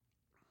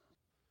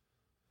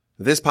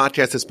This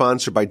podcast is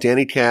sponsored by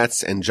Danny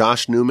Katz and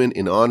Josh Newman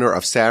in honor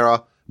of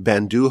Sarah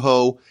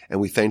Banduho,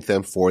 and we thank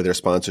them for their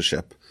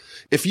sponsorship.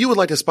 If you would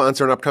like to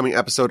sponsor an upcoming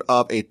episode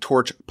of a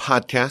Torch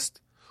podcast,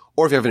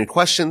 or if you have any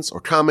questions or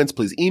comments,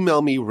 please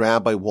email me,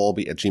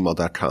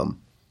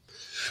 rabbiwolbe@gmail.com.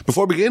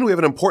 Before we begin, we have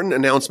an important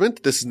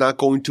announcement. This is not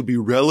going to be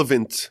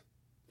relevant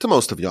to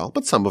most of y'all,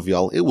 but some of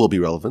y'all, it will be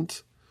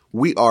relevant.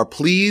 We are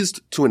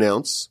pleased to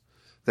announce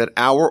that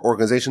our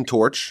organization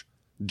Torch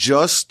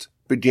just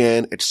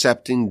began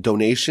accepting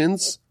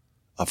donations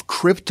of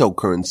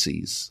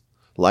cryptocurrencies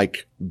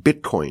like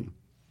Bitcoin.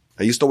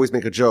 I used to always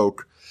make a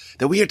joke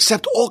that we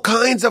accept all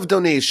kinds of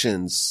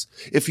donations.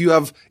 If you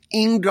have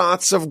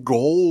ingots of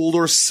gold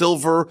or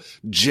silver,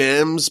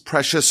 gems,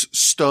 precious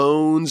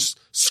stones,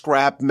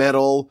 scrap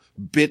metal,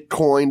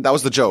 Bitcoin, that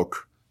was the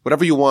joke.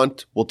 Whatever you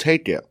want, we'll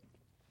take it.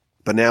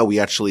 But now we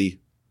actually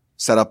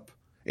set up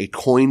a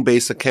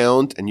Coinbase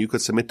account and you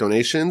could submit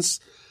donations.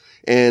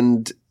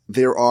 And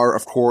there are,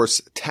 of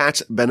course,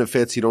 tax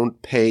benefits. You don't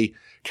pay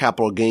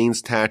capital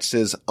gains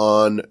taxes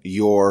on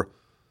your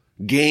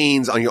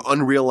gains, on your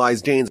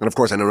unrealized gains. And of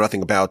course, I know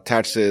nothing about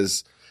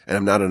taxes and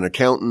I'm not an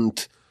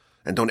accountant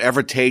and don't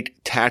ever take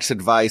tax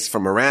advice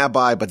from a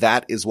rabbi, but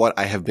that is what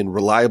I have been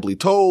reliably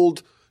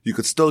told. You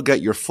could still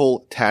get your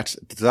full tax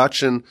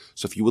deduction.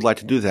 So if you would like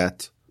to do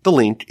that, the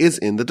link is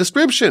in the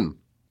description.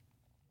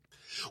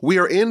 We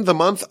are in the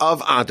month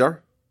of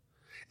Adar,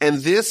 and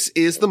this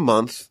is the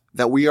month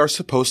that we are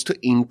supposed to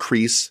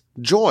increase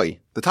joy.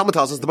 The Talmud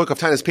tells us, the book of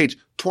Taanis, page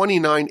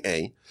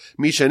 29a,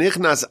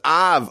 Mishenichnas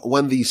Av,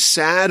 when the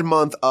sad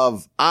month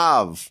of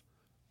Av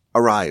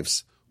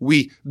arrives,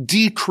 we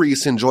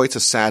decrease in joy. It's a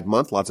sad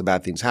month. Lots of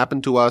bad things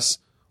happen to us.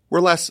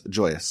 We're less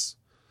joyous.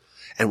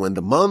 And when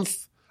the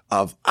month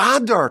of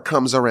Adar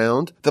comes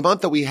around, the month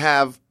that we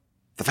have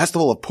the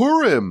festival of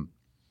Purim,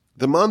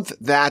 the month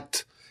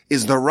that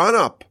is the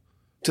run-up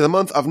to the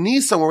month of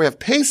Nisan, where we have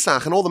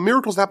Pesach and all the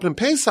miracles that happen in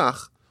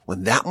Pesach,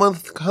 when that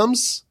month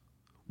comes,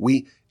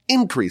 we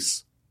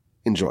increase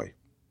in joy.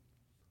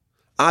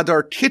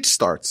 Adar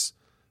kickstarts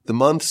the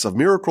months of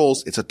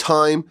miracles. It's a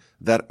time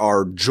that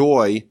our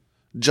joy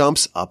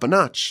jumps up a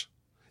notch.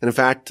 And in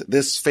fact,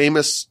 this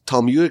famous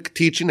Talmudic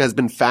teaching has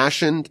been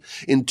fashioned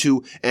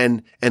into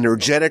an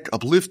energetic,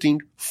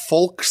 uplifting,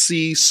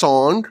 folksy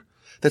song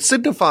that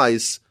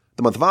signifies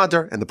the month of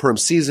Adar and the Purim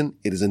season.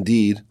 It is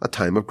indeed a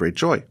time of great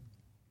joy.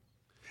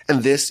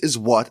 And this is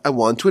what I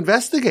want to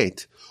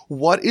investigate.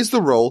 What is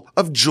the role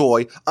of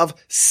joy, of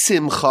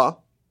simcha,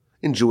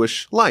 in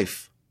Jewish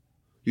life?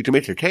 You can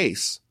make your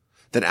case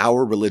that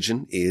our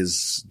religion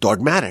is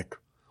dogmatic.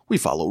 We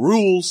follow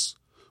rules.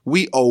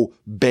 We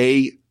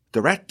obey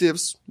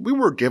directives. We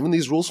were given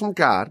these rules from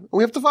God, and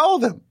we have to follow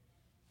them.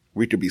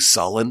 We could be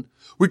sullen.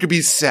 We could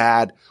be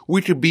sad.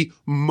 We could be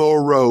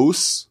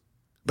morose.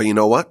 But you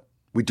know what?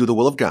 We do the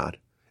will of God,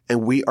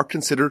 and we are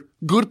considered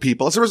good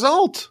people as a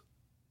result.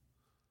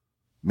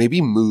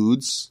 Maybe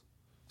moods,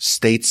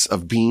 states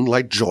of being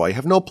like joy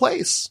have no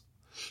place.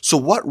 So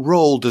what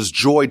role does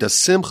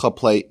simcha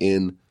play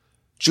in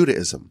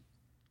Judaism?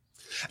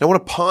 And I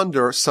want to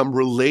ponder some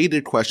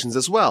related questions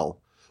as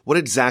well. What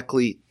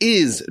exactly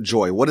is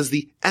joy? What is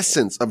the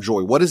essence of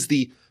joy? What is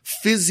the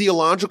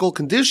physiological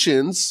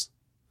conditions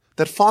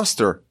that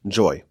foster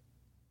joy?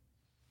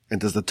 And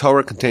does the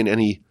Torah contain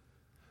any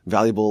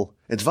valuable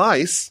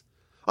advice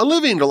on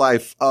living a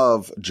life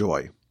of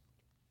joy?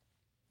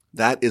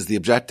 That is the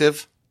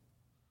objective.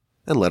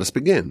 And let us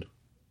begin.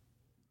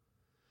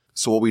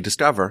 So what we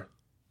discover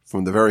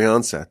from the very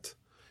onset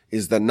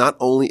is that not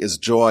only is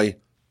joy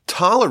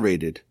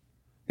tolerated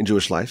in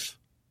Jewish life,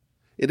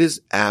 it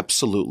is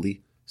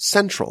absolutely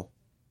central.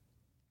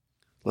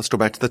 Let's go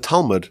back to the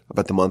Talmud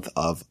about the month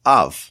of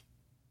Av.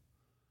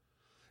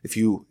 If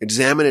you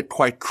examine it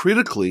quite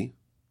critically,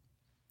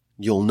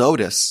 you'll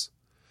notice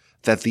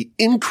that the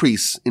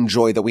increase in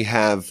joy that we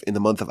have in the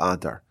month of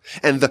Adar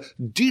and the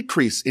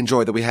decrease in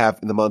joy that we have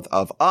in the month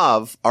of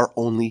Av are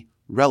only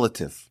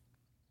relative.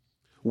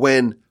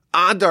 When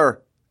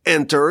Adar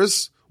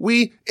enters,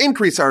 we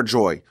increase our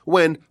joy.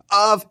 When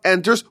Av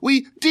enters,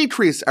 we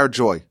decrease our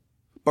joy.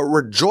 But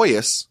we're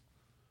joyous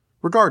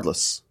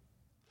regardless.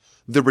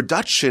 The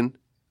reduction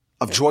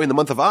of joy in the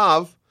month of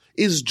Av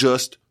is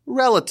just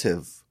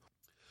relative.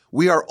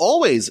 We are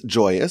always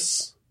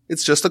joyous.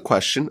 It's just a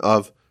question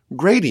of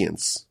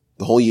gradients.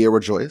 The whole year we're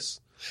joyous.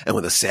 And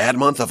when the sad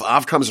month of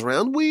Av comes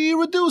around, we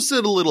reduce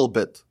it a little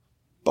bit.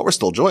 But we're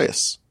still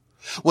joyous.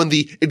 When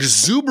the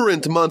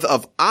exuberant month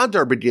of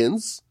Adar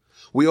begins,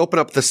 we open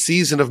up the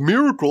season of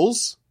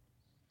miracles,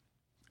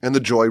 and the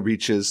joy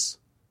reaches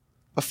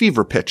a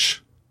fever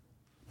pitch.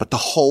 But the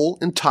whole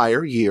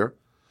entire year,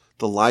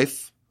 the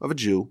life of a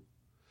Jew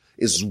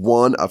is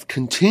one of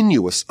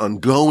continuous,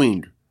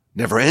 ongoing,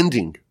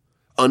 never-ending,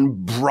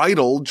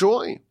 unbridled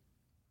joy.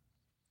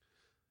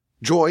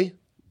 Joy,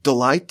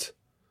 delight,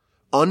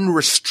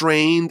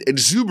 unrestrained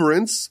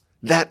exuberance,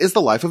 that is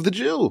the life of the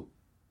Jew.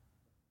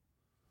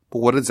 But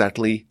what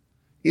exactly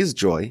is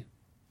joy,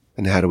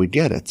 and how do we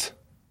get it?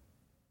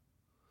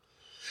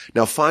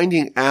 Now,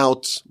 finding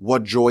out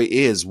what joy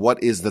is,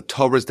 what is the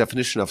Torah's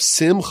definition of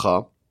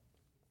simcha,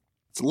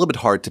 it's a little bit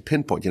hard to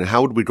pinpoint.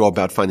 How would we go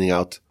about finding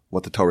out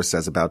what the Torah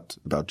says about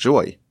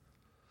joy?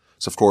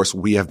 So, of course,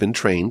 we have been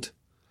trained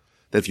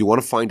that if you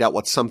want to find out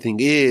what something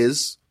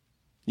is,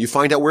 you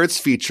find out where it's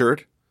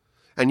featured,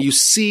 and you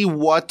see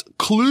what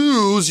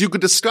clues you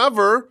could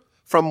discover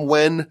from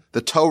when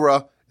the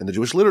Torah and the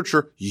Jewish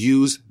literature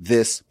use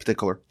this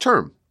particular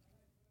term.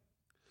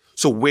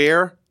 So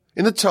where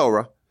in the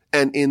Torah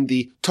and in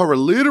the Torah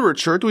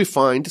literature do we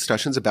find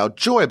discussions about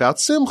joy, about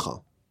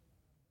simcha?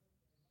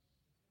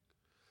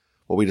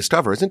 What we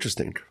discover is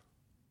interesting,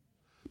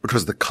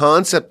 because the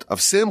concept of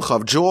simcha,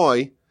 of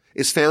joy,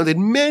 is found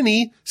in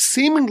many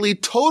seemingly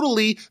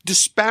totally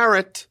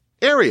disparate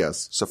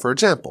areas. So, for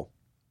example,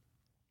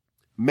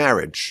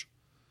 marriage.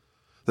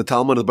 The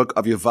Talmud of the book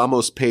of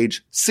Yevamos,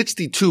 page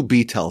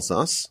 62b, tells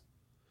us,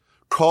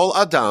 Kol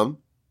Adam,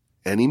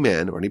 any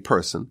man or any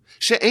person,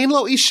 she'ein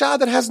lo isha,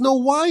 that has no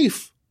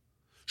wife,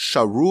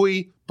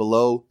 sharui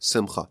below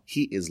simcha.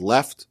 He is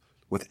left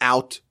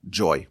without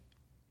joy.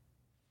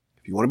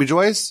 If you want to be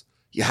joyous,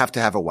 you have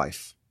to have a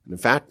wife. And in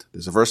fact,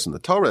 there's a verse in the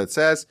Torah that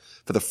says,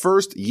 for the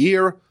first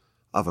year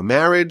of a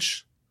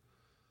marriage,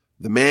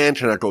 the man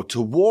cannot go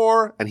to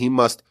war, and he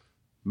must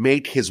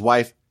make his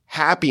wife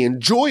happy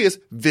and joyous,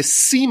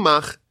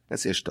 v'simach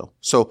es ishto.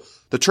 So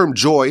the term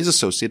joy is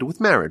associated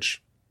with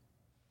marriage.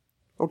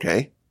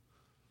 Okay,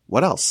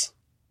 what else?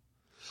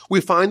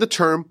 We find the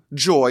term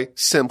joy,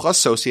 simcha,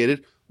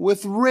 associated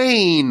with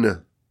rain.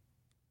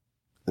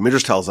 The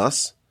Midrash tells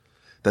us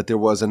that there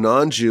was a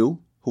non-Jew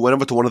who went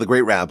over to one of the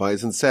great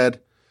rabbis and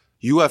said,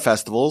 you have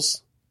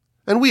festivals,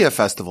 and we have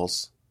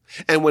festivals.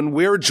 And when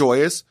we're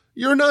joyous,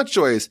 you're not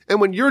joyous.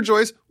 And when you're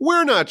joyous,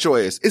 we're not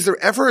joyous. Is there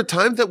ever a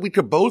time that we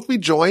could both be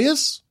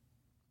joyous?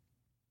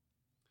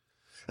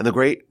 And the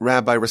great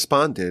rabbi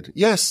responded,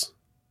 yes.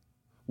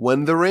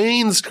 When the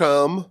rains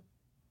come,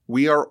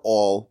 we are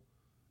all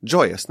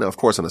joyous. Now, of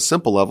course, on a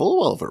simple level,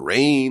 well, if it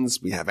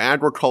rains, we have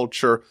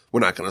agriculture, we're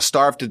not going to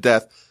starve to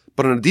death.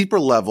 But on a deeper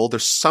level,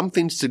 there's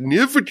something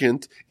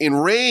significant in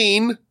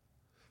rain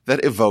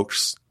that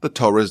evokes the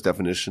Torah's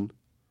definition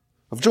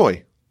of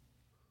joy.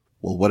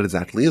 Well, what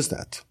exactly is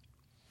that?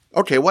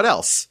 Okay, what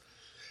else?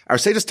 Our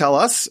sages tell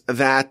us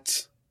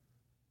that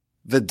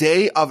the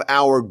day of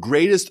our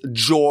greatest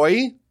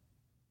joy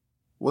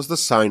was the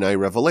Sinai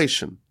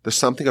revelation. There's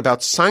something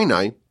about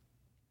Sinai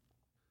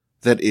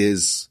that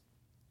is,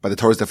 by the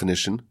Torah's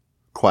definition,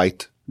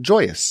 quite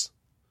joyous.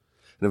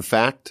 And in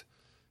fact,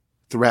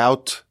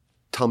 throughout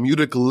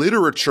Talmudic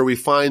literature, we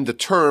find the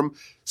term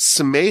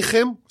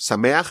samechim,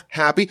 sameach,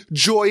 happy,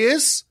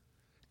 joyous,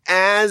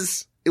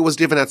 as it was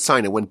given at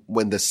Sinai.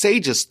 When the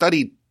sages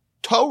studied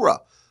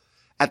Torah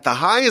at the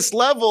highest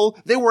level,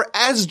 they were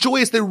as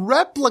joyous. They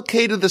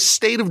replicated the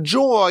state of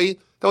joy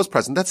that was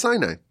present at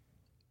Sinai.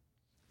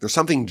 There's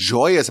something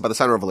joyous about the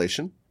Sinai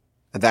revelation,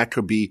 and that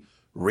could be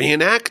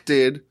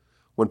reenacted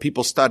when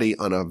people study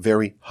on a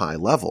very high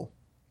level.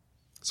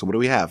 So what do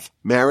we have?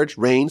 Marriage,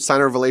 rain,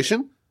 Sinai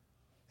revelation,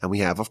 and we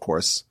have, of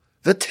course,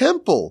 the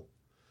temple.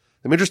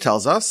 The Midrash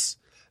tells us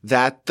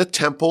that the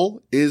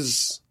temple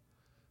is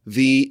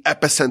the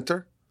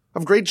epicenter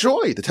of great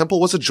joy. The temple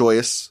was a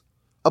joyous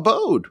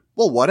abode.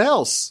 Well, what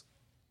else?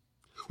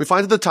 We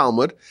find in the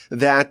Talmud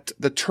that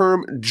the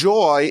term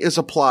joy is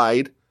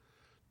applied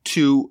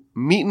to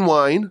meat and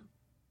wine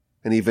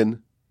and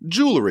even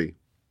jewelry.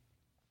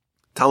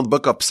 Talmud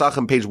book of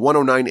Pesachim, page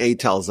 109a,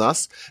 tells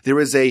us there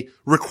is a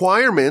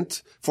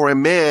requirement for a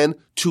man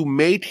to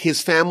make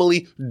his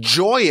family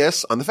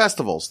joyous on the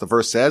festivals. The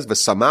verse says,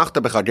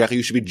 "V'samachta b'chagecha,"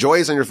 you should be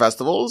joyous on your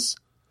festivals.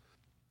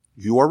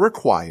 You are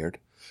required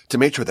to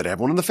make sure that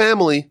everyone in the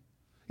family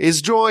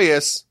is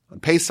joyous on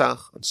Pesach,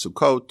 on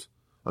Sukkot,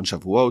 on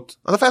Shavuot,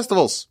 on the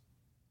festivals.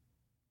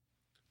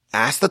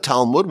 Ask the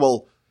Talmud,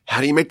 well,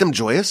 how do you make them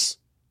joyous?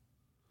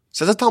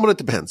 Says the Talmud, it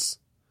depends.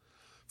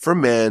 For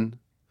men,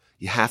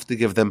 you have to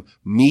give them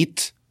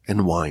meat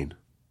and wine.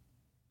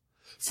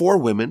 For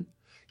women,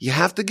 you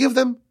have to give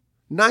them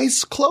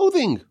nice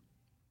clothing.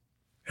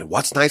 And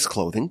what's nice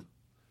clothing?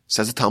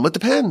 Says the Talmud,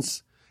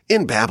 depends.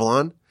 In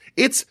Babylon,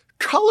 it's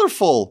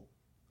colorful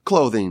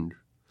clothing.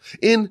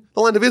 In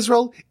the land of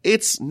Israel,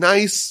 it's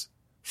nice,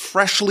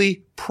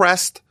 freshly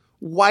pressed,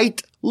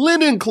 white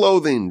linen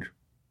clothing.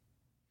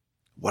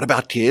 What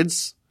about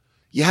kids?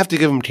 You have to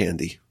give them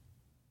candy.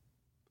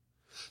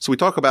 So we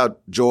talk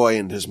about joy,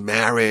 and there's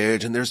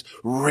marriage, and there's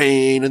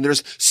rain, and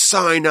there's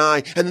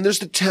Sinai, and then there's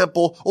the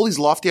temple, all these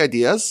lofty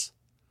ideas.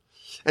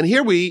 And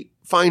here we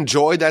find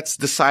joy that's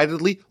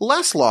decidedly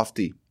less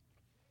lofty.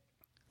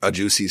 A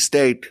juicy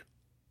steak,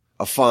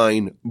 a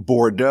fine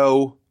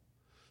Bordeaux,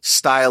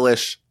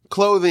 stylish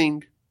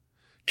clothing,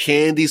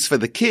 candies for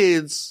the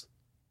kids.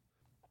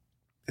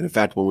 And in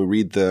fact, when we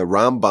read the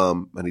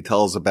Rambam, and he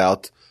tells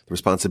about the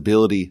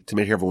responsibility to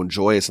make everyone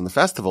joyous in the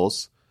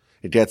festivals,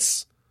 it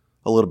gets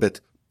a little bit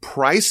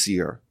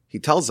pricier. He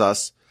tells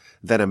us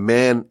that a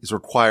man is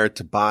required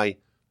to buy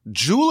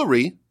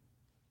jewelry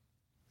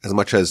as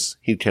much as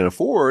he can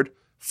afford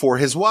for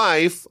his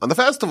wife on the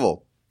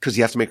festival. because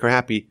you have to make her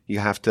happy. You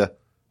have to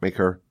make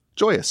her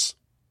joyous.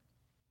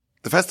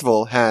 The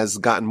festival has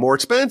gotten more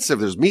expensive.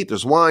 There's meat,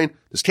 there's wine,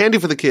 there's candy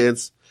for the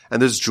kids,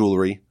 and there's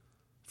jewelry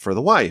for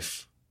the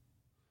wife.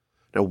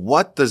 Now,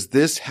 what does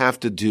this have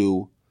to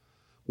do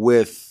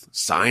with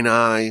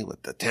Sinai,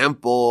 with the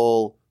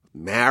temple,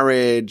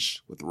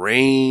 marriage, with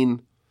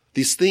rain?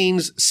 These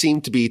things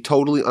seem to be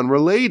totally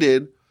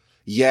unrelated,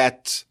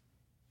 yet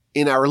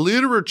in our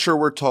literature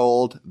we're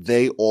told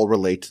they all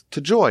relate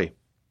to joy.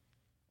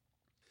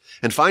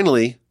 And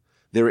finally,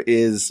 there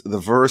is the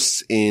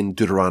verse in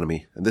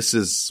Deuteronomy, and this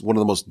is one of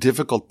the most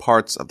difficult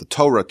parts of the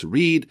Torah to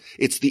read.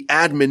 It's the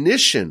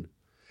admonition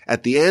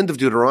at the end of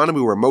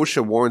Deuteronomy where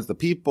Moshe warns the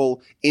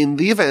people, in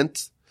the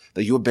event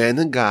that you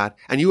abandon God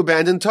and you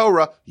abandon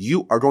Torah,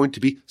 you are going to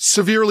be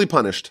severely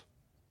punished.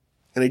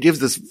 And he gives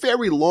this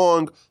very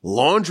long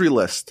laundry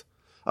list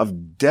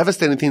of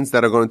devastating things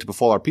that are going to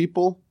befall our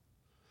people.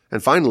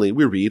 And finally,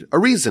 we read a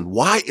reason.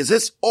 Why is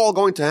this all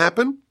going to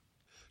happen?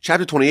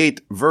 Chapter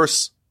 28,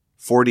 verse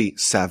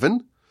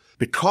 47.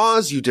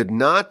 Because you did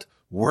not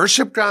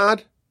worship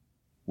God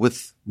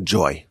with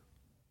joy.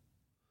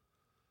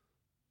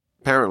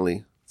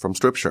 Apparently, from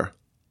Scripture,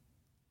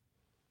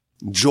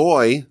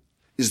 joy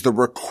is the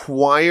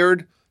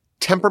required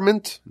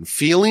temperament and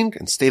feeling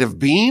and state of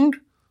being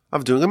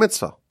of doing a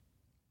mitzvah.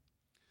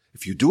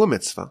 If you do a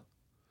mitzvah,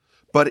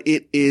 but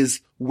it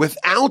is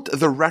without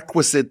the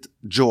requisite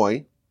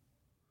joy,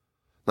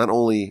 not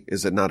only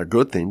is it not a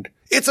good thing,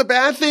 it's a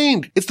bad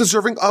thing. It's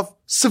deserving of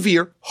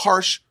severe,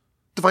 harsh,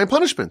 divine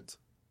punishment.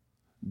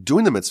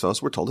 Doing the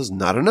mitzvahs, we're told, is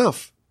not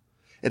enough.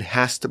 It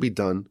has to be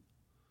done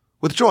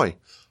with joy.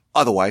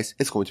 Otherwise,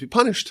 it's going to be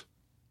punished.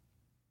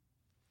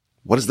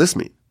 What does this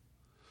mean?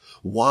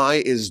 Why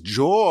is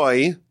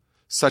joy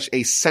such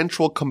a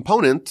central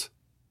component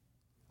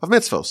of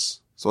mitzvahs?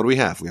 So what do we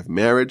have? We have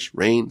marriage,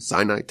 rain,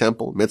 Sinai,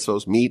 temple,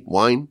 mitzvahs, meat,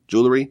 wine,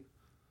 jewelry.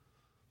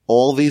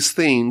 All these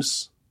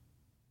themes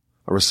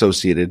are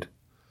associated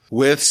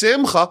with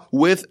simcha,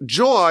 with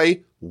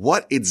joy.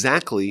 What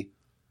exactly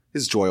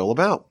is joy all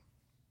about?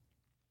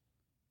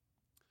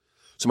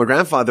 So my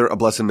grandfather, a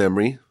blessed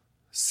memory,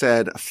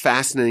 said a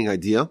fascinating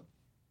idea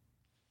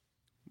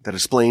that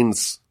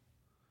explains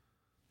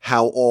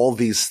how all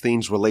these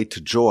things relate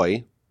to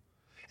joy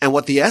and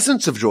what the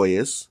essence of joy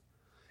is,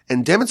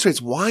 and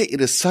demonstrates why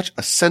it is such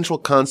a central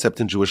concept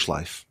in Jewish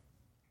life.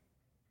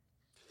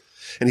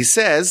 And he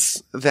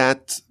says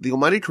that the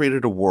Almighty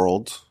created a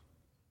world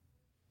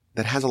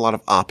that has a lot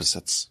of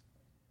opposites.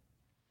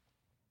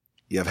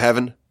 You have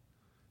heaven,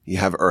 you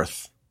have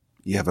earth,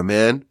 you have a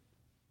man,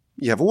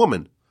 you have a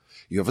woman,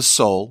 you have a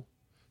soul,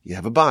 you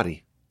have a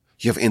body,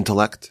 you have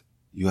intellect,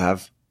 you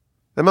have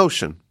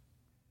emotion.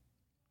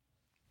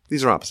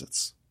 These are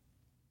opposites.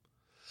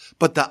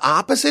 But the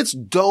opposites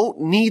don't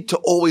need to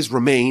always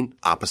remain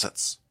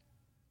opposites.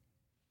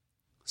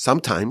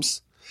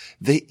 Sometimes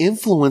they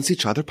influence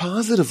each other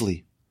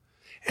positively.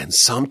 And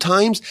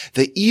sometimes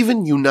they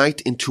even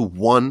unite into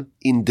one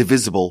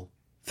indivisible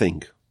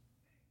thing.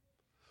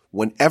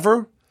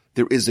 Whenever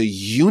there is a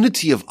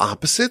unity of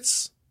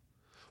opposites,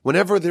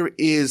 whenever there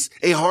is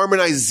a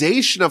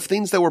harmonization of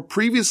things that were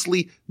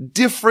previously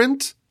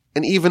different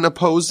and even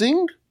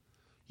opposing,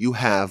 you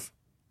have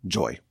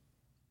joy.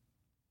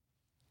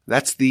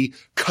 That's the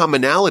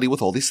commonality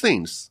with all these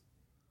things.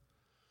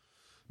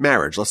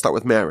 Marriage. Let's start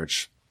with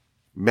marriage.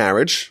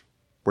 Marriage,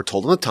 we're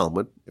told in the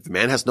Talmud, if a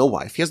man has no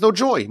wife, he has no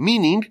joy.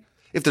 Meaning,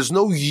 if there's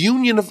no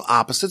union of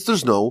opposites,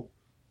 there's no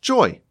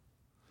joy.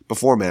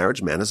 Before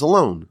marriage, man is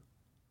alone.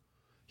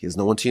 He has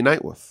no one to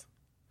unite with.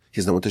 He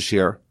has no one to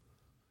share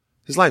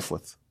his life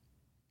with.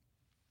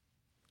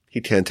 He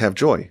can't have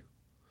joy.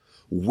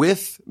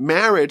 With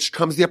marriage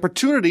comes the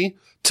opportunity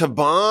to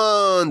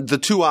bond the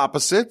two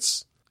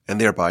opposites and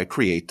thereby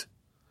create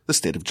the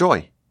state of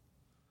joy.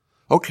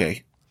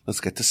 Okay,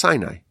 let's get to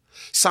Sinai.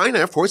 Sinai,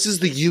 of course, is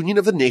the union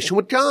of the nation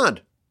with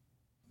God.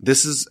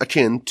 This is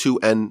akin to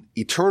an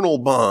eternal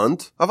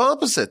bond of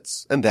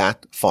opposites, and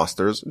that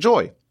fosters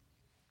joy.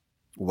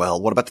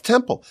 Well, what about the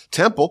temple?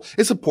 Temple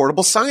is a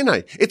portable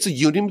Sinai. It's a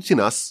union between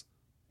us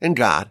and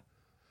God,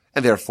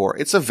 and therefore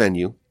it's a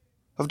venue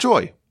of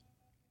joy.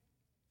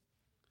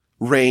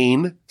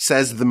 Rain,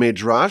 says the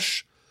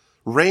Midrash,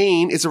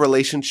 rain is a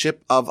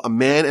relationship of a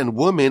man and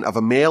woman, of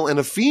a male and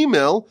a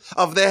female,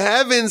 of the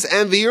heavens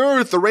and the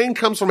earth. The rain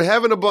comes from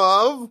heaven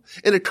above,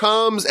 and it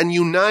comes and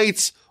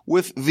unites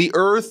with the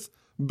earth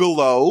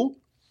below.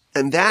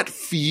 And that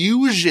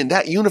fusion,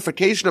 that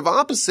unification of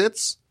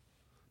opposites,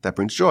 that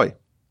brings joy.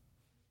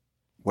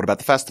 What about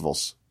the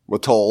festivals? We're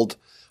told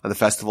on the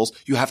festivals,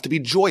 you have to be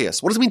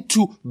joyous. What does it mean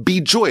to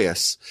be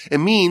joyous? It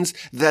means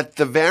that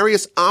the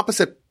various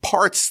opposite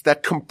parts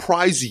that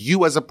comprise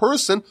you as a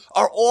person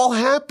are all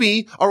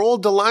happy, are all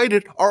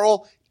delighted, are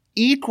all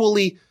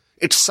equally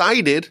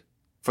excited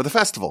for the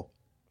festival.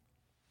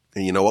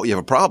 And you know what? You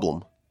have a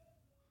problem.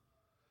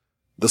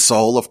 The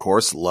soul, of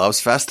course, loves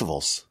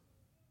festivals.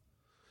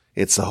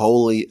 It's a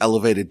holy,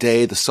 elevated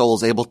day. The soul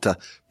is able to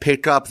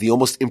pick up the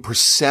almost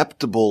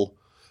imperceptible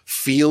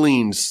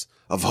feelings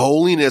of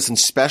holiness and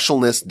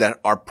specialness that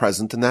are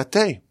present in that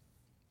day.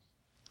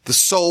 The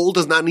soul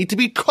does not need to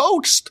be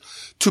coaxed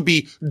to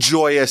be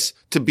joyous,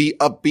 to be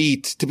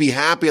upbeat, to be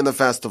happy on the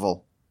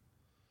festival.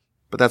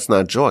 But that's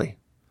not joy.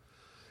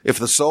 If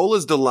the soul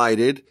is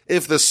delighted,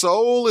 if the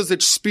soul is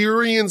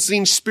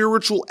experiencing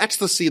spiritual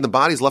ecstasy and the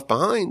body is left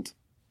behind,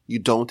 you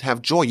don't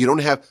have joy. You don't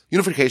have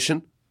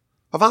unification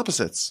of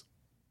opposites.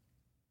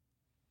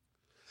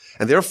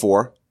 And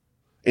therefore,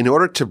 in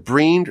order to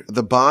bring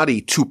the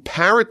body to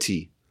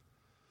parity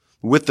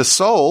with the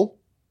soul,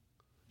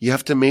 you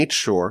have to make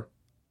sure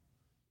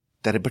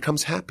that it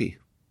becomes happy,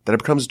 that it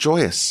becomes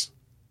joyous,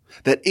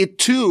 that it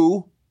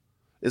too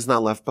is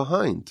not left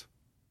behind.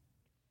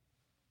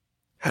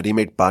 How do you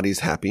make bodies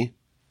happy?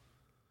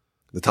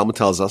 The Talmud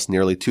tells us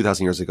nearly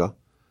 2,000 years ago,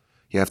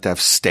 you have to have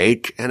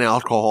steak and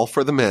alcohol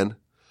for the men,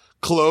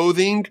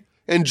 clothing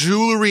and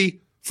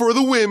jewelry for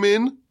the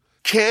women,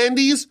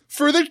 candies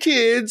for the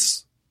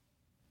kids.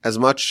 As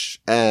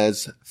much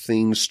as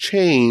things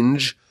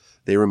change,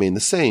 they remain the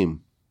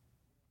same.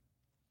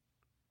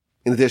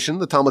 In addition,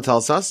 the Talmud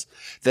tells us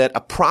that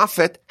a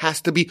prophet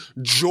has to be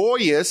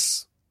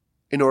joyous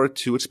in order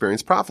to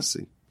experience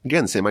prophecy.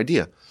 Again, same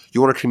idea.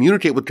 You want to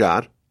communicate with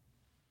God,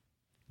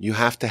 you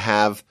have to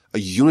have a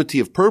unity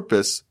of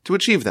purpose to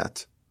achieve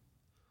that.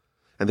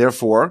 And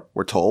therefore,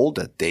 we're told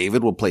that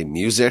David will play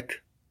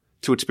music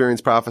to experience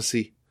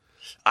prophecy.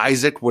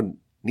 Isaac would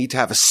need to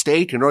have a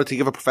steak in order to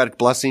give a prophetic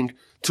blessing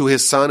to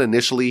his son.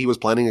 Initially, he was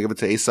planning to give it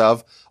to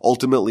Esav.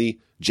 Ultimately,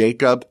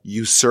 Jacob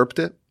usurped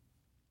it.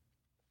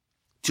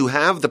 To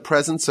have the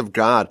presence of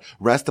God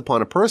rest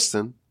upon a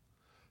person,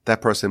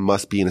 that person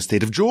must be in a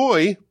state of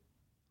joy.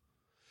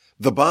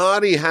 The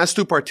body has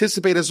to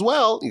participate as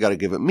well. You got to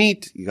give it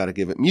meat. You got to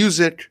give it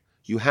music.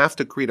 You have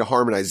to create a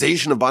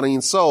harmonization of body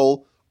and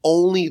soul.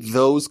 Only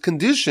those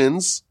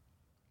conditions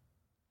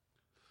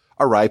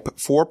are ripe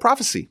for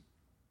prophecy.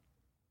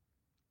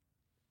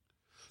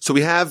 So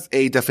we have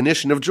a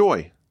definition of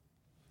joy.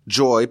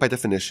 Joy, by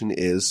definition,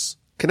 is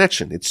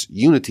connection. It's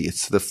unity.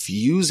 It's the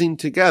fusing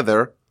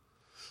together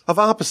of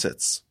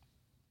opposites.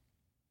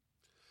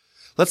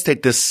 Let's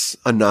take this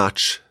a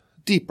notch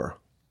deeper.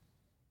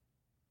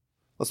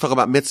 Let's talk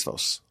about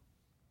mitzvos.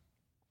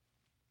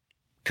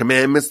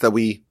 Commandments that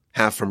we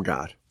have from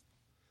God.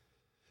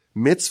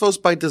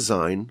 Mitzvos by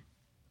design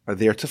are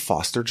there to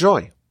foster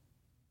joy.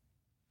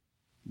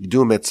 You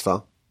do a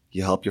mitzvah,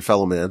 you help your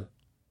fellow man.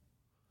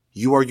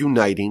 You are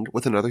uniting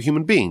with another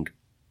human being.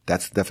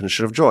 That's the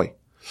definition of joy.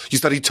 You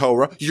study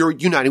Torah, you're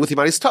uniting with the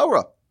Almighty's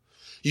Torah.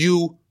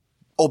 You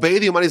obey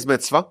the Almighty's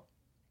mitzvah,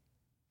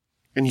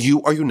 and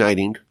you are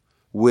uniting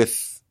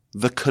with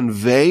the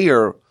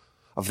conveyor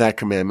of that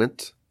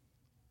commandment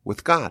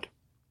with God.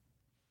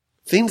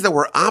 Things that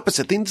were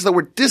opposite, things that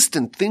were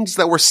distant, things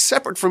that were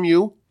separate from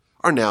you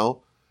are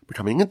now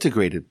becoming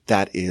integrated.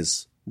 That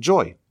is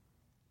joy.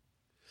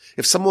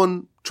 If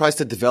someone tries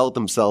to develop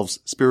themselves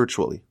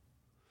spiritually,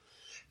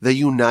 they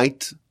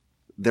unite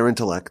their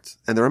intellect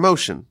and their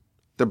emotion,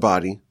 their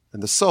body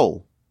and the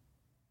soul.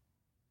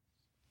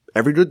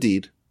 Every good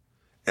deed,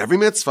 every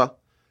mitzvah,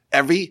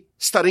 every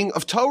studying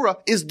of Torah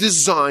is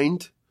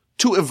designed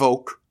to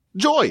evoke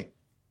joy.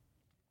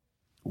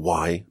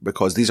 Why?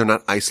 Because these are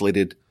not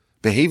isolated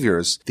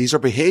behaviors. These are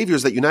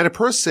behaviors that unite a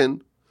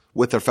person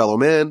with their fellow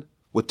man,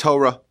 with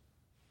Torah,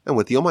 and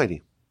with the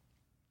Almighty.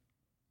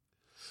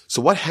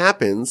 So what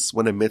happens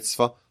when a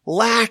mitzvah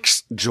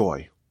lacks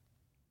joy?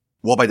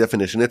 Well, by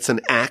definition, it's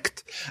an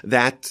act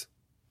that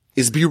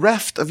is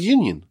bereft of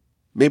union.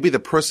 Maybe the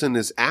person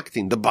is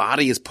acting, the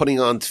body is putting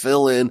on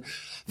tefillin,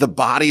 the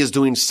body is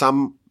doing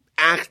some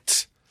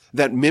act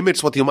that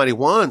mimics what the Almighty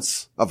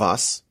wants of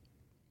us,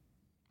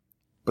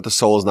 but the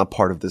soul is not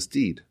part of this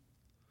deed.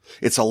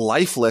 It's a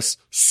lifeless,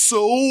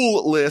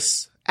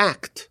 soulless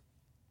act.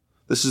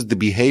 This is the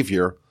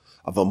behavior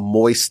of a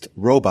moist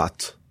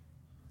robot.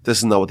 This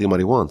is not what the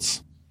Almighty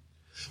wants.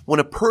 When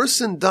a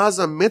person does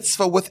a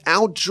mitzvah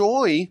without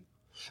joy,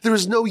 there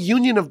is no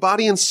union of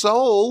body and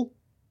soul.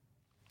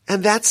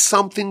 And that's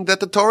something that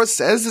the Torah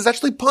says is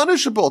actually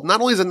punishable.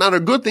 Not only is it not a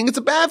good thing, it's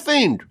a bad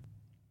thing.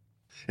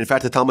 In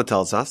fact, the Talmud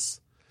tells us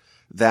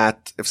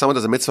that if someone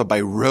does a mitzvah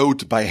by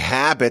rote, by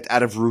habit,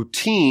 out of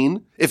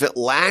routine, if it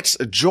lacks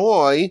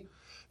joy,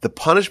 the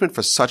punishment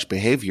for such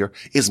behavior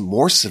is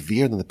more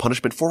severe than the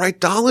punishment for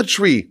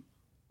idolatry.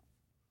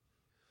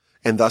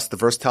 And thus the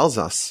verse tells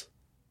us,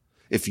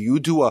 if you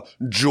do a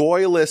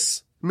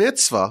joyless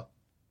mitzvah,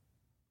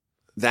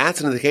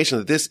 that's an indication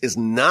that this is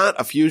not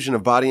a fusion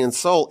of body and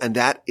soul, and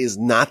that is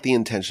not the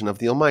intention of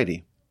the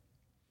Almighty.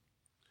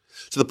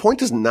 So the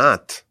point is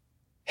not,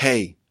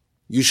 hey,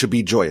 you should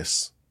be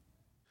joyous.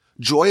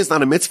 Joy is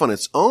not a mitzvah on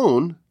its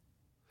own.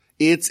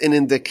 It's an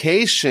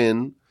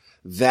indication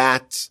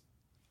that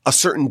a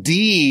certain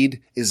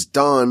deed is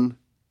done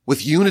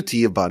with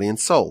unity of body and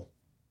soul.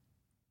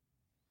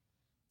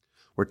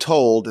 We're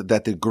told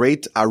that the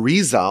great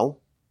Arizal,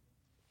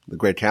 the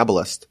great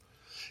Kabbalist,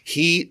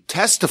 he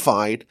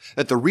testified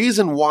that the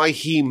reason why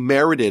he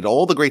merited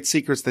all the great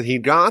secrets that he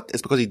got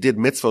is because he did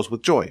mitzvos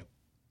with joy.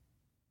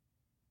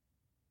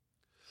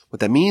 What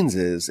that means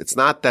is, it's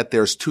not that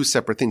there's two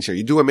separate things here.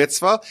 You do a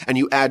mitzvah and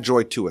you add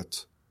joy to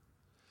it.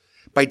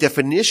 By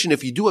definition,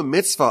 if you do a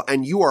mitzvah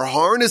and you are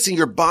harnessing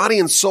your body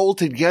and soul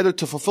together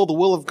to fulfill the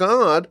will of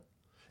God,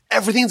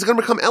 everything's going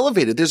to become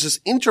elevated. There's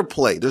this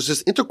interplay. There's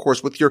this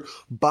intercourse with your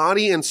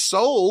body and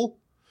soul,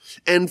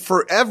 and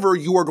forever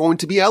you are going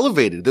to be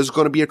elevated. There's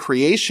going to be a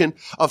creation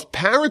of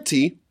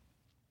parity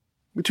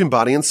between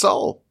body and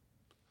soul.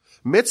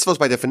 Mitzvahs,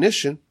 by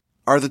definition,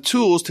 are the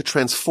tools to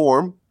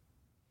transform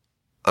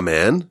a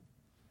man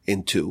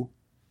into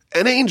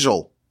an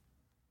angel.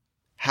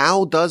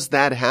 How does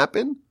that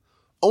happen?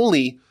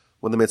 Only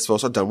when the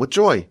mitzvahs are done with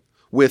joy,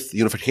 with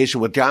unification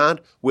with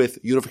God, with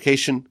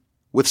unification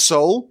with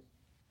soul,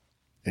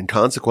 and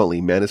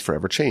consequently, man is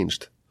forever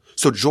changed.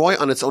 So joy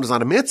on its own is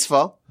not a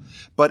mitzvah,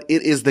 but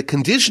it is the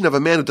condition of a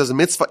man who does a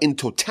mitzvah in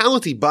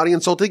totality, body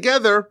and soul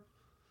together.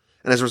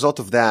 And as a result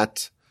of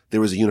that,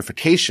 there is a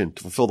unification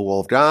to fulfill the will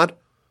of God,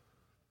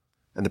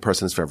 and the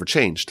person is forever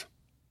changed.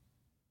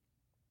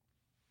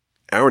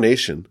 Our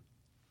nation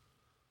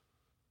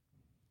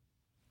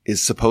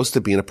is supposed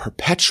to be in a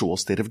perpetual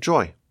state of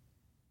joy.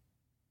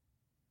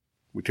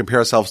 We compare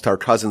ourselves to our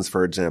cousins,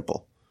 for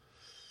example.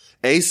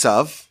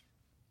 Esav,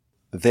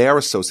 they are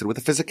associated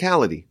with the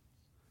physicality,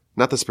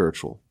 not the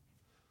spiritual.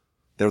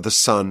 They're the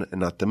sun and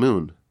not the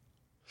moon.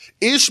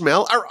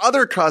 Ishmael, our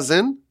other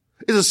cousin,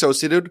 is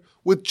associated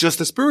with just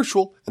the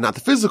spiritual and not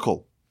the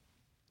physical.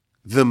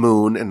 The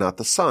moon and not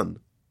the sun.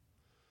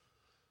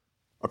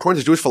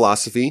 According to Jewish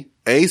philosophy,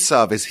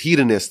 Esav is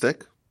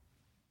hedonistic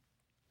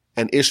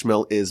and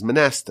Ishmael is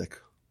monastic.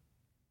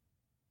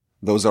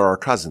 Those are our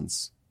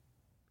cousins.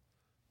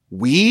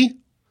 We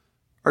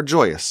are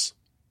joyous.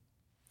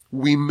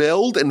 We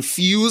meld and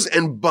fuse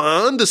and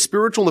bond the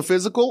spiritual and the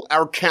physical.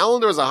 Our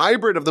calendar is a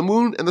hybrid of the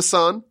moon and the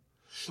sun.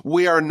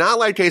 We are not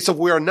like Esav.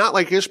 We are not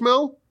like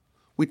Ishmael.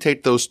 We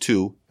take those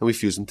two and we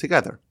fuse them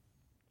together.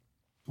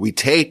 We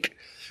take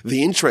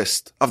the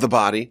interest of the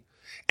body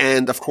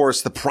and, of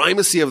course, the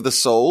primacy of the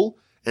soul,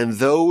 and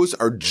those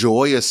are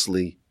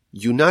joyously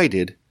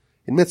united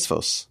in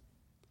mitzvos.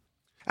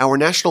 Our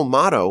national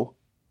motto,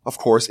 of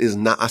course, is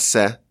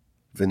Na'aseh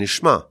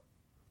v'nishma.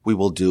 We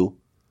will do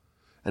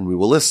and we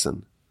will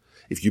listen.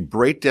 If you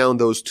break down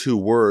those two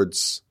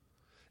words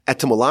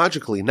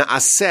etymologically,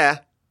 Na'aseh,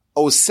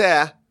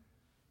 oseh,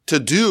 to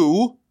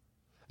do,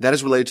 that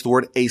is related to the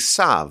word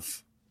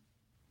Esav,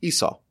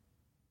 Esau.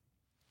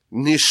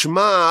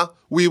 Nishma,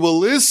 we will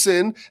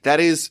listen, that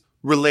is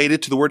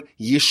related to the word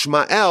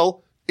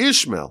Yishmael,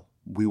 Ishmael.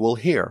 We will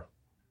hear.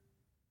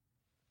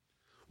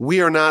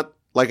 We are not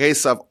like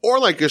Esav or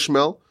like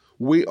Ishmael.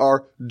 We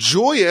are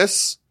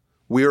joyous.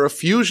 We are a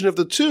fusion of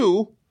the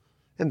two,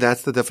 and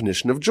that's the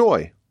definition of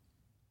joy.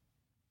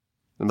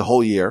 And the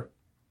whole year,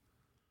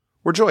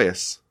 we're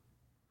joyous.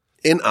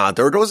 In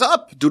Adar goes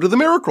up due to the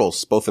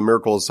miracles, both the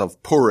miracles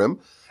of Purim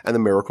and the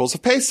miracles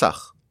of Pesach.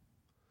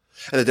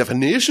 And the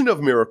definition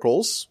of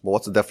miracles, well,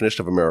 what's the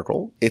definition of a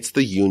miracle? It's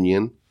the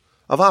union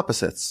of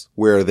opposites,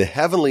 where the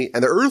heavenly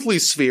and the earthly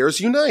spheres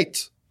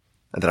unite.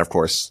 And that, of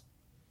course,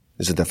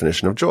 is the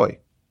definition of joy.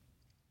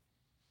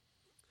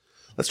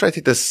 Let's try to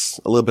take this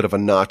a little bit of a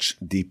notch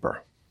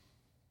deeper.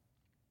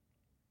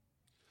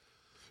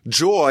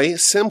 Joy,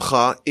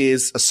 simcha,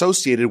 is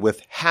associated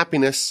with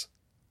happiness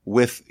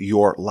with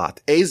your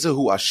lot.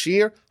 Ezehu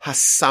ashir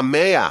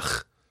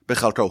hasameach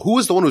bechalko. Who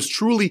is the one who is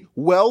truly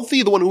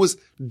wealthy? The one who is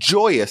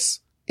joyous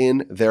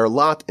in their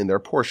lot, in their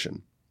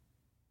portion.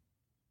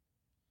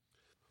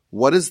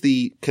 What is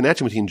the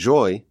connection between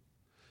joy,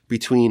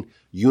 between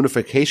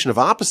unification of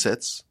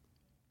opposites,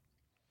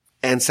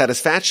 and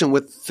satisfaction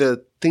with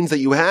the things that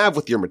you have,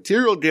 with your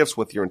material gifts,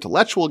 with your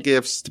intellectual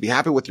gifts, to be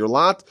happy with your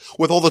lot,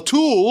 with all the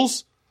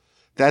tools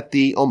that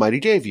the Almighty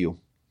gave you?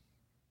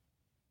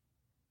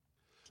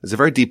 There's a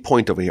very deep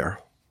point over here.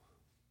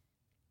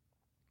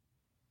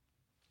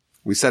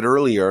 We said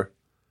earlier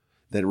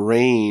that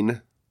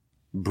rain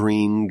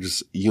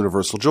brings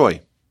universal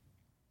joy.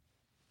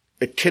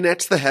 It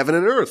connects the heaven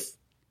and earth.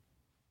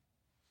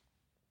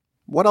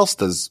 What else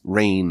does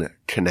rain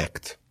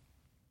connect?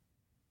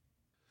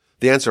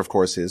 The answer, of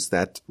course, is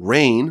that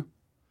rain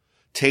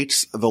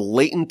takes the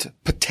latent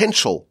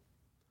potential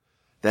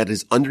that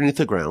is underneath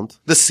the ground,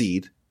 the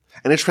seed,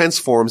 and it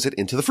transforms it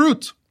into the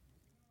fruit.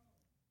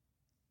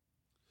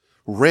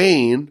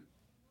 Rain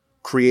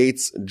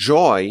creates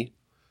joy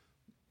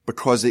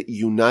because it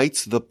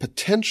unites the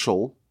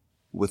potential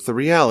with the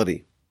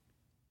reality.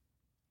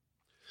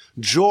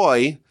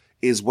 Joy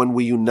is when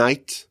we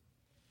unite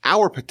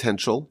our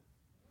potential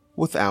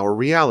with our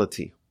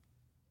reality.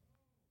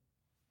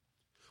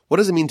 What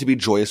does it mean to be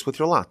joyous with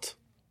your lot?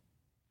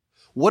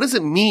 What does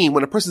it mean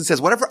when a person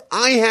says, whatever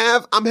I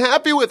have, I'm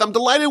happy with, I'm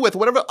delighted with,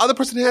 whatever other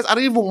person has, I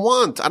don't even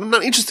want, I'm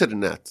not interested in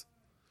that?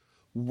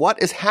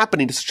 What is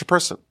happening to such a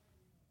person?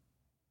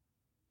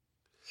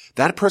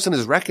 That person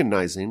is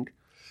recognizing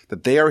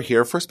that they are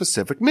here for a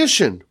specific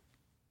mission.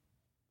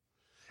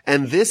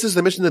 And this is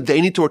the mission that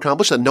they need to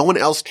accomplish that no one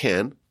else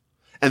can.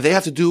 And they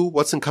have to do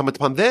what's incumbent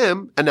upon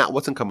them and not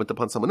what's incumbent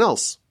upon someone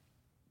else.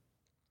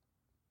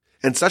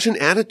 And such an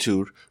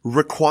attitude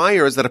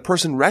requires that a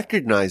person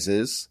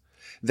recognizes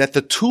that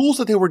the tools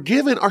that they were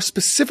given are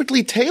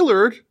specifically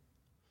tailored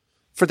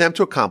for them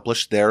to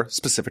accomplish their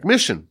specific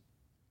mission.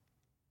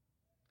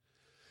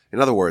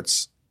 In other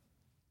words,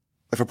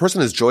 if a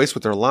person is joyous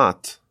with their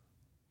lot,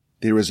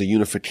 there is a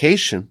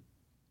unification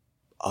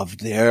of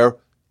their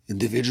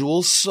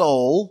individual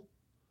soul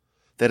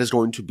that is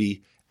going to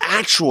be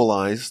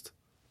actualized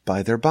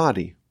by their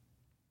body.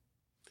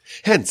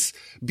 Hence,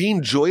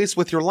 being joyous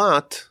with your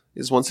lot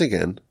is once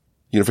again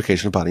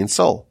unification of body and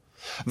soul.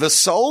 The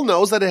soul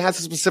knows that it has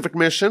a specific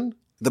mission.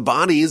 The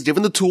body is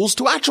given the tools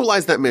to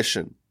actualize that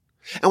mission.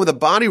 And when the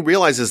body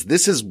realizes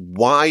this is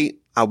why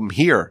I'm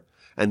here,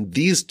 and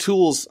these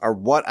tools are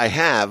what I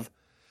have,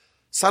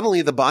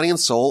 suddenly the body and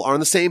soul are on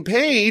the same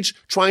page,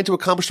 trying to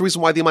accomplish the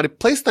reason why the Almighty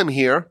placed them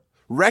here,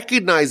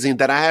 recognizing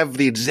that I have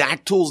the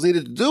exact tools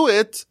needed to do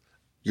it.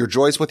 You're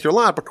joyous with your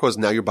lot because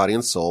now your body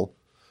and soul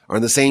are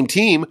on the same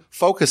team,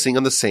 focusing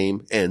on the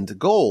same end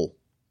goal.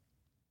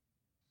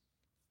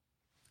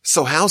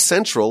 So how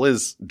central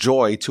is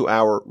joy to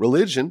our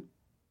religion?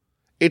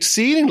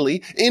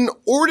 Exceedingly,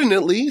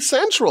 inordinately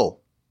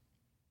central.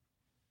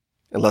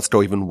 And let's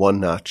go even one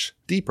notch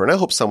deeper. And I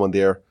hope someone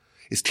there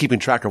is keeping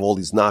track of all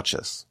these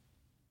notches.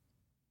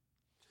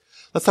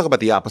 Let's talk about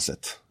the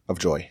opposite of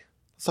joy.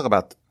 Let's talk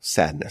about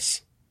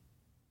sadness.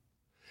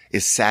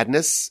 Is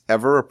sadness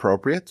ever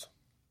appropriate?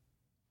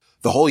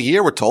 The whole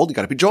year we're told you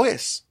got to be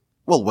joyous.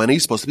 Well, when are you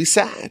supposed to be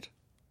sad?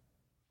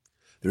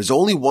 There's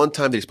only one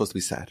time that you're supposed to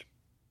be sad.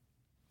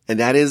 And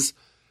that is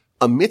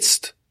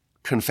amidst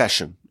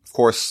confession. Of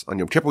course, on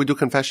Yom Kippur we do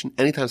confession.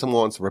 Anytime someone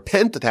wants to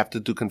repent, they have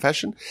to do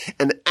confession.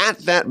 And at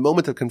that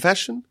moment of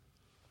confession,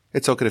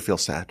 it's okay to feel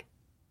sad.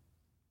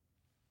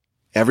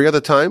 Every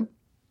other time,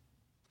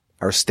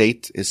 our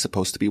state is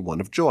supposed to be one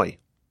of joy.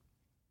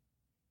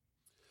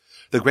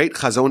 The great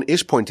Chazon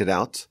Ish pointed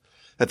out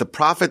that the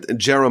prophet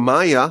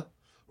Jeremiah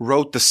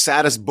wrote the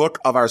saddest book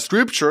of our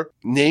scripture,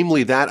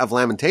 namely that of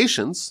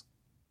Lamentations,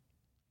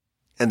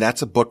 and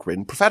that's a book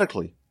written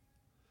prophetically.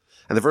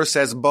 And the verse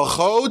says,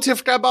 B'cho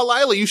tifka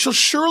b'layla, you shall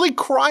surely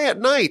cry at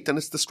night. And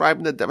it's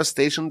describing the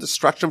devastation,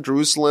 destruction of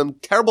Jerusalem,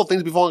 terrible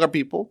things befalling our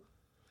people.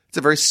 It's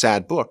a very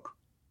sad book.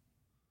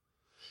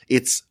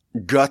 It's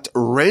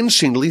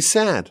gut-wrenchingly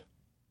sad.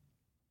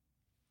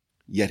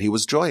 Yet he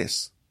was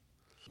joyous.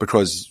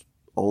 Because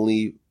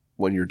only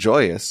when you're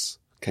joyous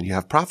can you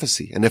have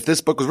prophecy. And if this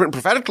book was written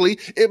prophetically,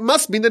 it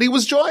must mean that he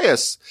was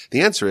joyous.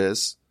 The answer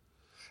is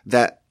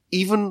that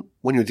even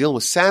when you're dealing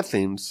with sad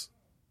things,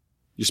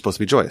 you're supposed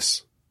to be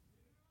joyous.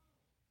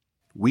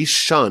 We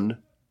shun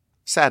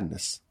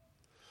sadness.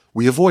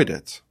 We avoid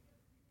it.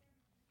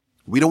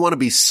 We don't want to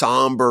be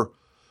somber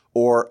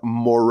or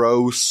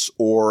morose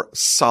or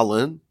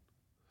sullen.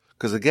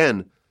 Because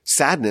again,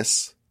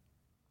 sadness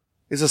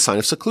is a sign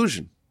of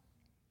seclusion,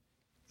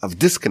 of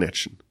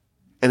disconnection.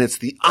 And it's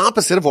the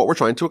opposite of what we're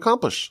trying to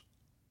accomplish.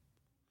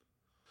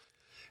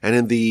 And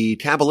in the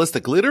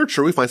Kabbalistic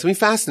literature, we find something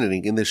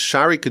fascinating. In the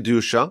Shari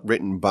Kedusha,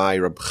 written by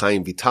Reb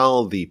Chaim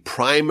Vital, the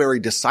primary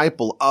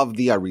disciple of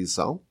the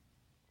Arizal,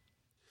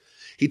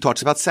 he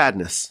talks about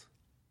sadness.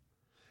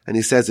 And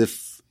he says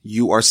if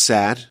you are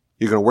sad,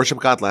 you're going to worship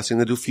God less, you're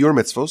going to do fewer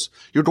mitzvos,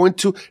 you're going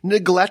to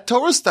neglect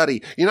Torah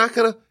study. You're not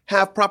going to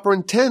have proper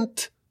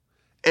intent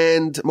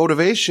and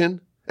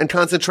motivation and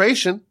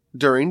concentration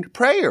during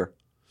prayer.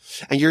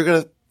 And you're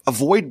going to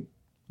avoid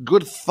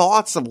good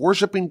thoughts of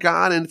worshiping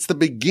God, and it's the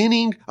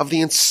beginning of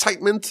the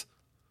incitement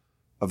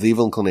of the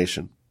evil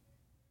inclination.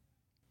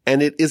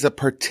 And it is a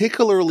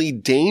particularly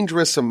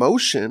dangerous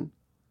emotion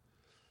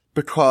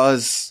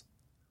because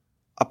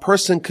a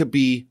person could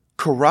be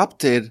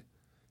corrupted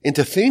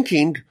into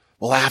thinking,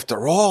 well,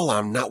 after all,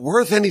 I'm not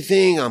worth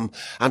anything.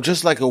 I'm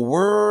just like a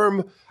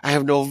worm. I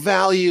have no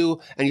value.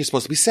 And you're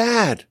supposed to be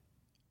sad.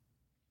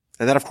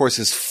 And that, of course,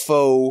 is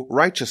faux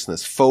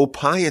righteousness, faux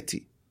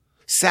piety.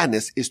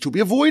 Sadness is to be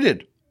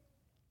avoided.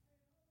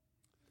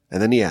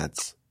 And then he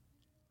adds,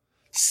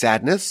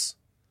 sadness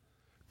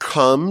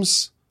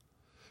comes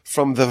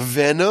from the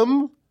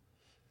venom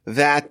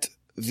that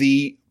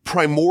the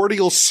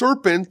primordial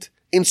serpent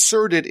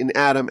inserted in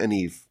Adam and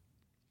Eve.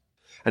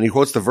 And he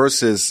quotes the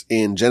verses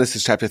in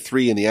Genesis chapter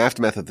 3 in the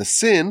aftermath of the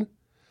sin,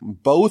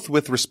 both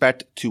with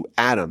respect to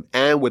Adam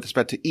and with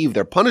respect to Eve.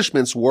 Their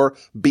punishments were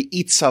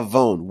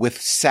be'itzavon, with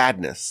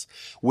sadness.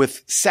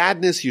 With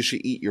sadness you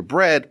should eat your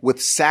bread.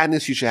 With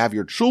sadness you should have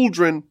your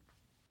children.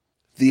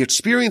 The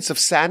experience of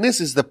sadness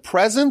is the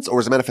presence, or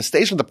is a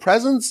manifestation of the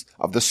presence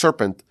of the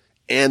serpent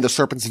and the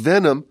serpent's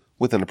venom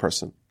within a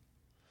person.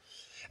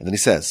 And then he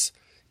says,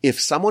 if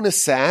someone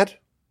is sad,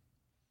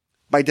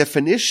 by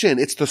definition,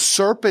 it's the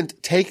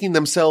serpent taking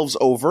the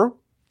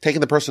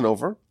person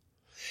over.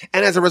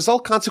 And as a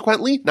result,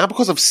 consequently, not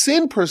because of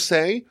sin per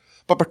se,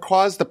 but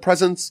because the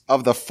presence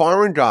of the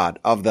foreign god,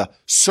 of the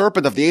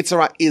serpent, of the Yetzer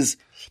Hara is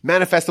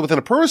manifested within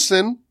a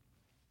person,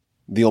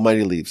 the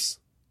Almighty leaves.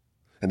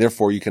 And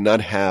therefore, you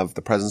cannot have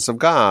the presence of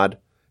God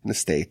in a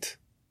state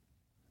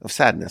of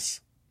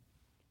sadness.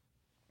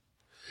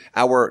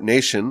 Our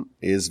nation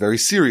is very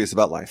serious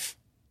about life.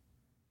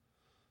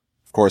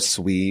 Of course,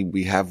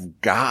 we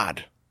have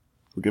God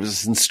who gives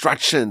us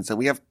instructions, and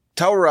we have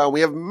Torah, and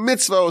we have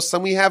mitzvos,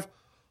 and we have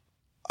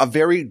a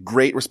very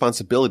great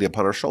responsibility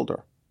upon our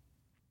shoulder.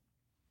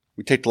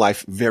 We take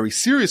life very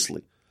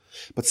seriously,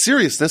 but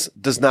seriousness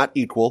does not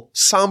equal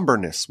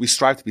somberness. We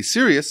strive to be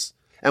serious,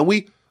 and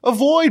we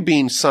avoid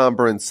being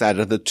somber and sad.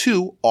 The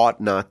two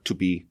ought not to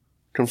be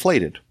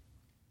conflated.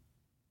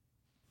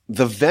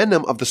 The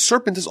venom of the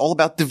serpent is all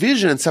about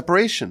division and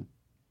separation.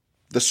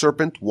 The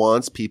serpent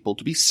wants people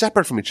to be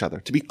separate from each other,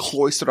 to be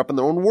cloistered up in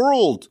their own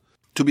world,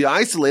 to be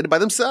isolated by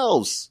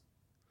themselves,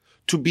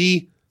 to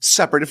be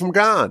separated from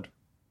God.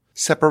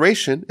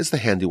 Separation is the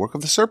handiwork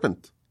of the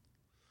serpent.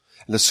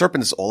 And the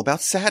serpent is all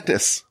about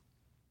sadness.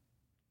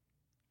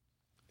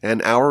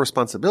 And our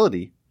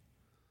responsibility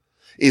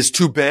is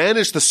to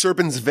banish the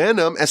serpent's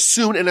venom as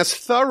soon and as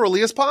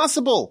thoroughly as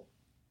possible.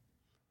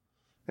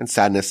 And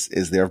sadness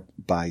is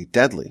thereby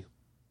deadly.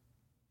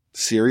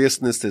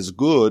 Seriousness is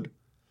good.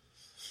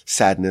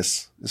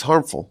 Sadness is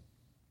harmful.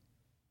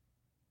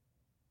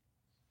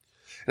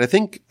 And I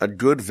think a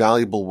good,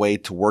 valuable way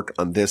to work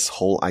on this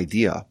whole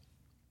idea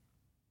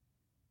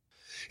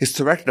is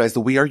to recognize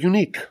that we are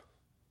unique.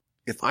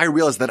 If I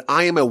realize that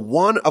I am a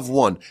one of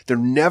one, there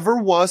never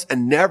was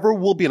and never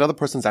will be another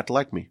person exactly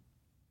like me.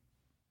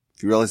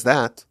 If you realize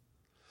that,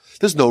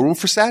 there's no room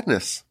for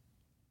sadness.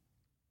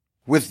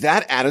 With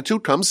that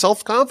attitude comes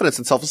self-confidence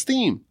and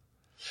self-esteem.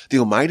 The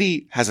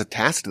Almighty has a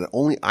task that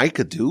only I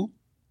could do.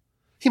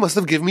 He must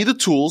have given me the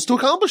tools to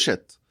accomplish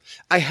it.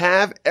 I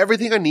have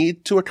everything I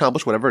need to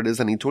accomplish whatever it is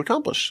I need to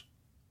accomplish.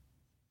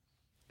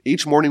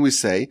 Each morning we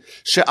say,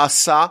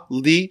 She'asa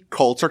li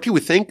kol tzarki. We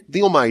thank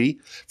the Almighty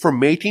for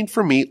making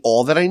for me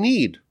all that I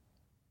need.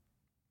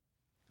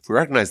 If we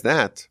recognize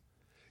that,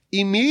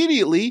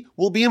 immediately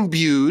we'll be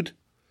imbued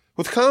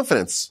with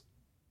confidence.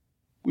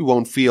 We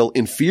won't feel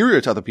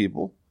inferior to other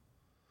people.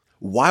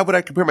 Why would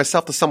I compare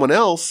myself to someone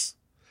else?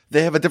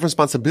 They have a different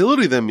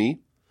responsibility than me.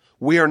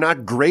 We are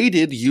not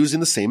graded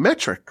using the same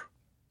metric.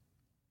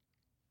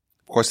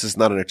 Of course, this is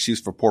not an excuse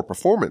for poor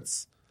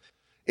performance.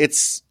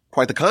 It's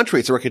quite the contrary.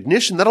 It's a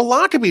recognition that a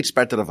lot can be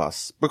expected of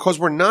us because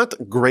we're not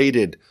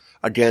graded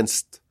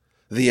against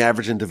the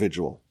average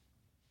individual.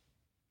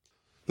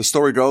 The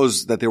story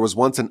goes that there was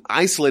once an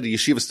isolated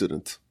yeshiva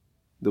student.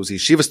 There was a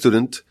yeshiva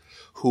student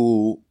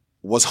who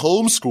was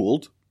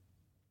homeschooled,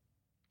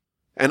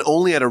 and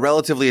only at a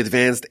relatively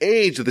advanced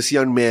age did this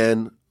young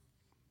man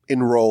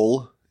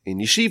enroll in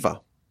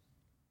yeshiva.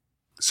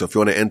 So if you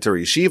want to enter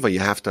yeshiva, you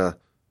have to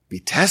be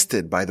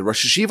tested by the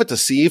Rosh Yeshiva to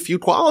see if you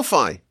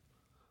qualify.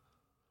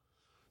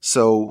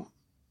 So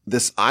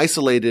this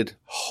isolated,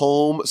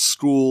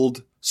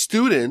 homeschooled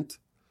student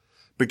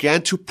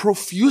began to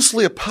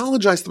profusely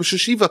apologize to Rosh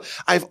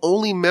Yeshiva. I've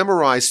only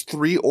memorized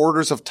 3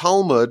 orders of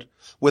Talmud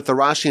with the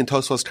Rashi and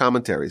Tosfos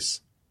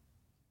commentaries.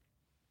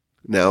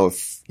 Now,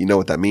 if you know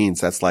what that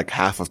means, that's like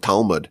half of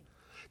Talmud.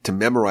 To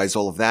memorize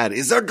all of that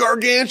is a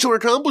gargantuan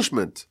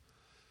accomplishment.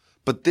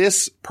 But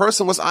this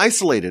person was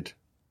isolated.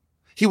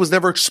 He was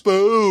never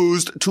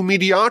exposed to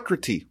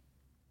mediocrity.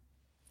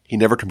 He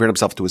never compared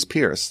himself to his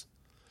peers.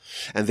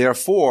 And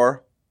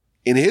therefore,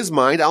 in his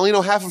mind, I only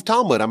know half of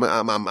Talmud.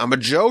 I'm a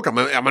joke. I'm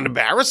an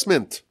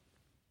embarrassment.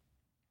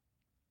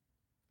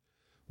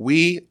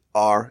 We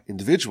are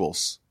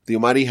individuals. The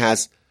Almighty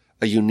has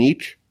a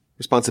unique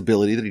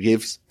responsibility that He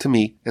gives to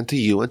me and to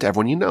you and to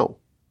everyone you know.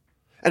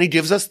 And He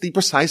gives us the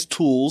precise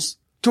tools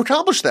to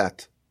accomplish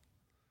that.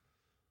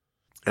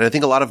 And I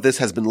think a lot of this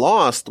has been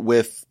lost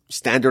with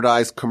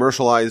standardized,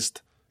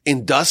 commercialized,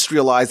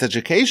 industrialized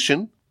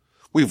education.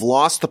 We've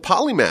lost the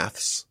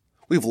polymaths.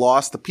 We've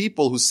lost the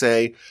people who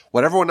say,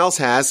 what everyone else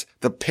has,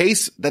 the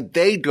pace that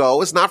they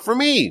go is not for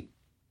me.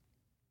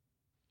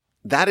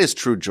 That is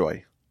true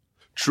joy.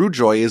 True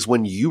joy is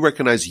when you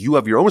recognize you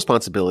have your own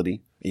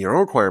responsibility and your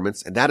own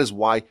requirements, and that is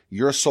why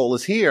your soul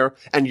is here,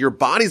 and your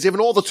body's given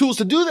all the tools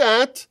to do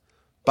that.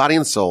 Body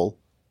and soul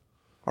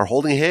are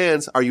holding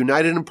hands, are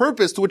united in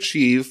purpose to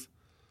achieve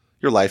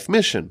your life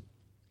mission.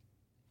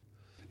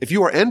 If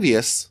you are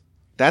envious,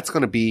 that's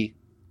going to be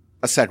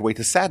a segue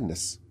to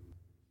sadness.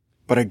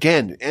 But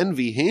again,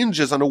 envy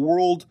hinges on a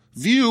world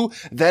view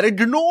that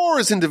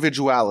ignores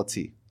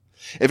individuality.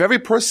 If every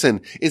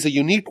person is a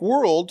unique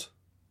world,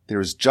 there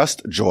is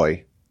just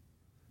joy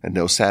and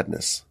no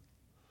sadness.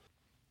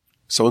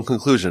 So in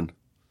conclusion,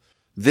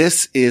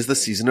 this is the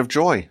season of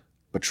joy.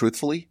 But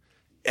truthfully,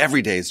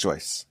 every day is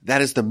joyous.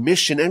 That is the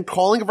mission and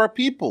calling of our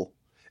people.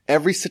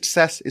 Every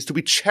success is to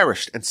be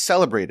cherished and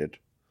celebrated.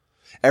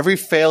 Every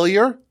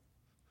failure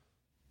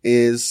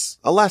is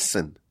a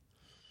lesson,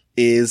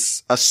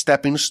 is a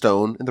stepping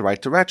stone in the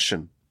right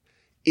direction,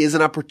 is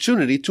an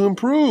opportunity to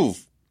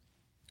improve.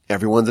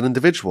 Everyone's an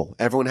individual.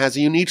 Everyone has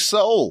a unique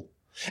soul.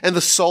 And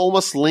the soul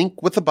must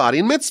link with the body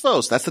in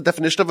mitzvos. That's the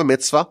definition of a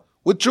mitzvah,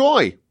 with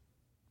joy.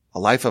 A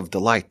life of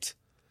delight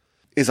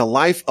is a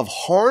life of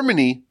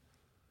harmony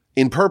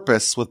in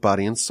purpose with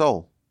body and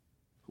soul.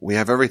 We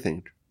have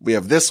everything. We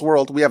have this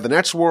world. We have the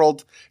next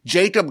world.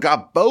 Jacob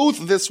got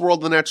both this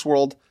world and the next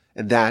world,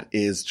 and that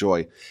is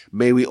joy.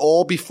 May we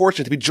all be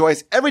fortunate to be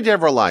joyous every day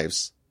of our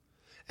lives.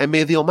 And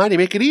may the Almighty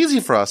make it easy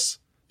for us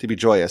to be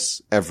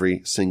joyous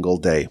every single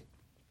day.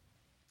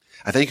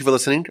 I thank you for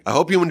listening. I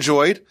hope you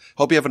enjoyed.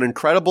 Hope you have an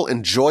incredible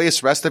and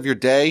joyous rest of your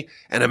day.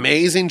 An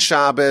amazing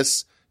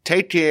Shabbos.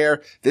 Take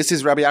care. This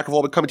is Rabbi Yaakov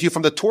Wolbe coming to you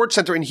from the Torch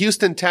Center in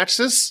Houston,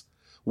 Texas.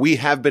 We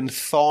have been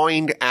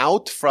thawing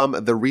out from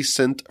the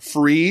recent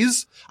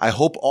freeze. I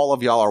hope all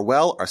of y'all are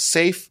well, are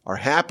safe, are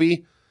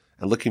happy,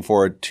 and looking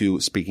forward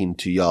to speaking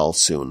to y'all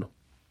soon.